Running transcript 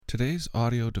Today's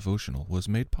audio devotional was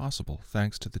made possible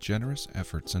thanks to the generous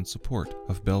efforts and support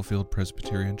of Belfield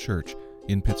Presbyterian Church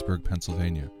in Pittsburgh,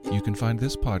 Pennsylvania. You can find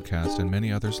this podcast and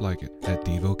many others like it at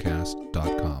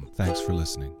devocast.com. Thanks for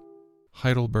listening.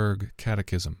 Heidelberg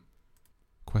Catechism.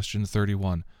 Question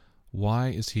 31. Why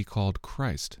is he called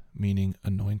Christ, meaning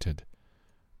anointed?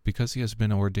 Because he has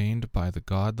been ordained by the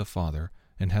God the Father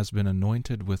and has been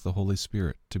anointed with the Holy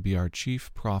Spirit to be our chief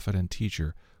prophet and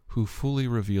teacher, who fully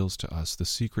reveals to us the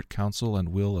secret counsel and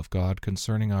will of God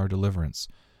concerning our deliverance,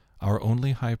 our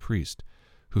only high priest,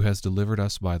 who has delivered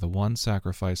us by the one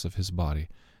sacrifice of his body,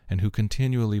 and who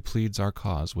continually pleads our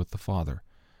cause with the Father,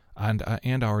 and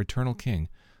our eternal King,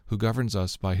 who governs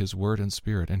us by his word and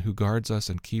spirit, and who guards us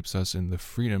and keeps us in the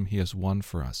freedom he has won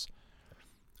for us.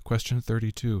 Question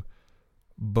 32.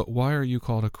 But why are you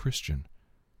called a Christian?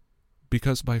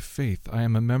 Because by faith I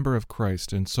am a member of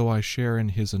Christ, and so I share in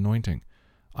his anointing.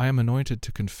 I am anointed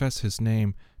to confess his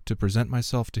name, to present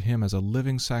myself to him as a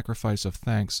living sacrifice of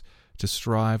thanks, to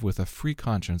strive with a free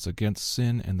conscience against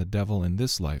sin and the devil in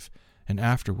this life, and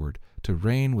afterward to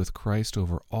reign with Christ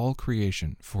over all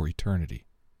creation for eternity.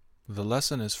 The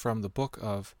lesson is from the book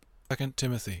of 2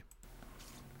 Timothy.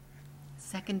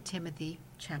 2 Timothy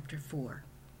chapter 4.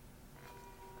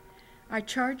 I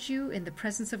charge you in the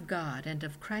presence of God and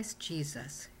of Christ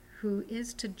Jesus, who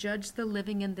is to judge the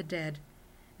living and the dead,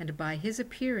 and by his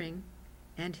appearing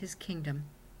and his kingdom,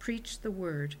 preach the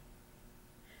word.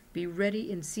 Be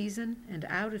ready in season and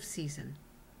out of season.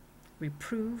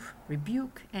 Reprove,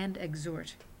 rebuke, and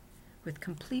exhort, with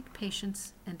complete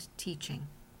patience and teaching.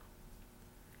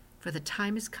 For the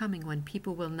time is coming when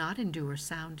people will not endure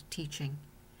sound teaching,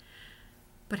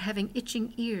 but having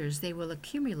itching ears they will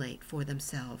accumulate for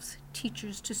themselves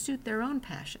teachers to suit their own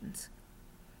passions,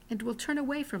 and will turn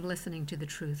away from listening to the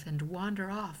truth and wander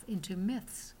off into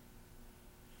myths.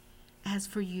 As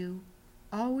for you,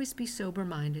 always be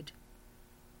sober-minded,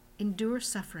 endure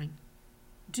suffering,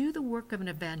 do the work of an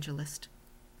evangelist,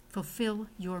 fulfill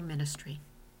your ministry.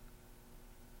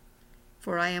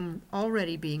 For I am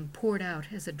already being poured out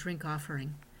as a drink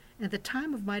offering, and the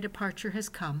time of my departure has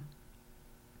come.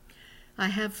 I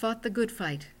have fought the good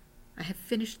fight, I have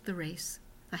finished the race,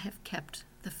 I have kept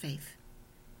the faith.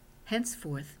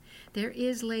 Henceforth there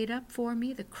is laid up for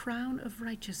me the crown of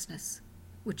righteousness,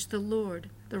 which the Lord,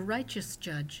 the righteous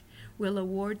judge, will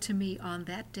award to me on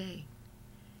that day,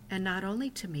 and not only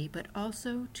to me, but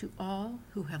also to all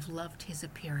who have loved his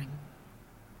appearing.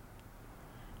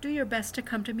 Do your best to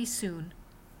come to me soon,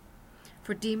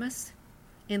 for Demas,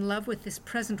 in love with this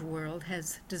present world,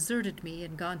 has deserted me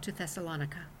and gone to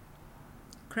Thessalonica.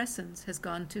 Crescens has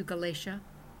gone to Galatia,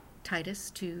 Titus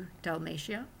to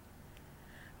Dalmatia.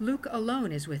 Luke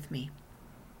alone is with me.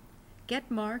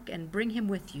 Get Mark and bring him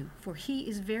with you, for he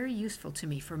is very useful to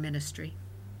me for ministry.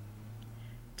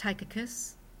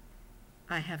 Tychicus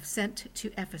I have sent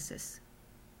to Ephesus.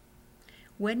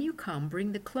 When you come,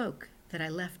 bring the cloak that I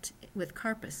left with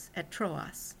Carpus at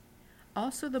Troas,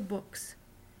 also the books,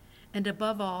 and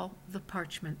above all the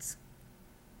parchments.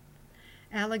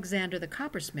 Alexander the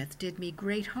coppersmith did me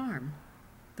great harm.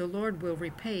 The Lord will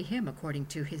repay him according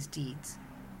to his deeds.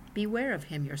 Beware of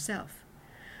him yourself,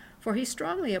 for he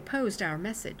strongly opposed our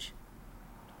message.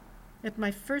 At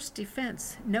my first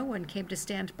defense, no one came to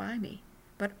stand by me,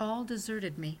 but all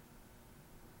deserted me.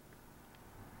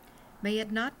 May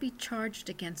it not be charged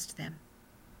against them.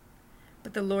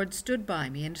 But the Lord stood by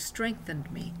me and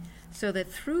strengthened me, so that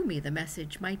through me the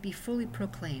message might be fully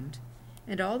proclaimed,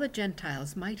 and all the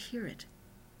Gentiles might hear it.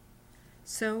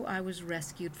 So I was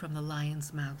rescued from the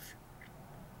lion's mouth.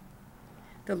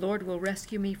 The Lord will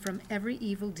rescue me from every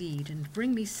evil deed and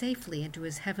bring me safely into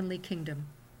his heavenly kingdom.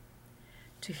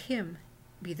 To him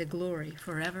be the glory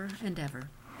forever and ever.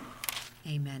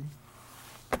 Amen.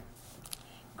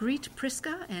 Greet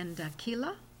Prisca and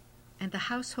Aquila and the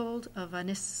household of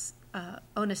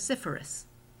Onesiphorus.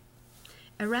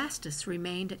 Erastus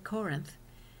remained at Corinth,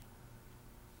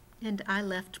 and I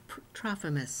left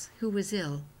Trophimus, who was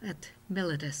ill, at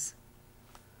Miletus.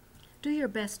 Do your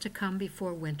best to come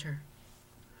before winter.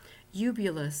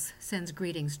 Eubulus sends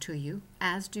greetings to you,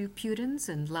 as do Pudens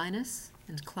and Linus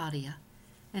and Claudia,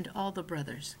 and all the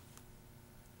brothers.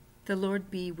 The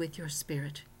Lord be with your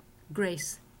spirit.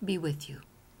 Grace be with you.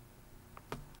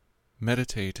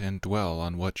 Meditate and dwell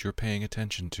on what you're paying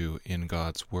attention to in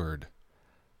God's Word.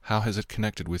 How has it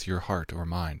connected with your heart or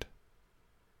mind?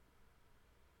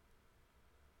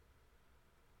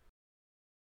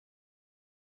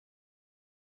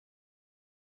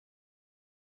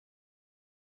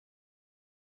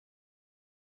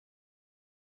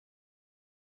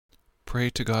 Pray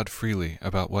to God freely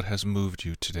about what has moved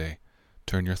you today.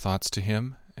 Turn your thoughts to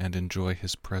Him and enjoy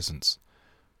His presence,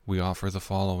 we offer the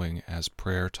following as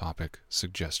prayer topic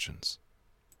suggestions.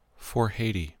 For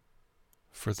Haiti,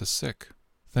 for the sick.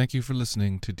 Thank you for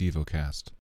listening to DevoCast.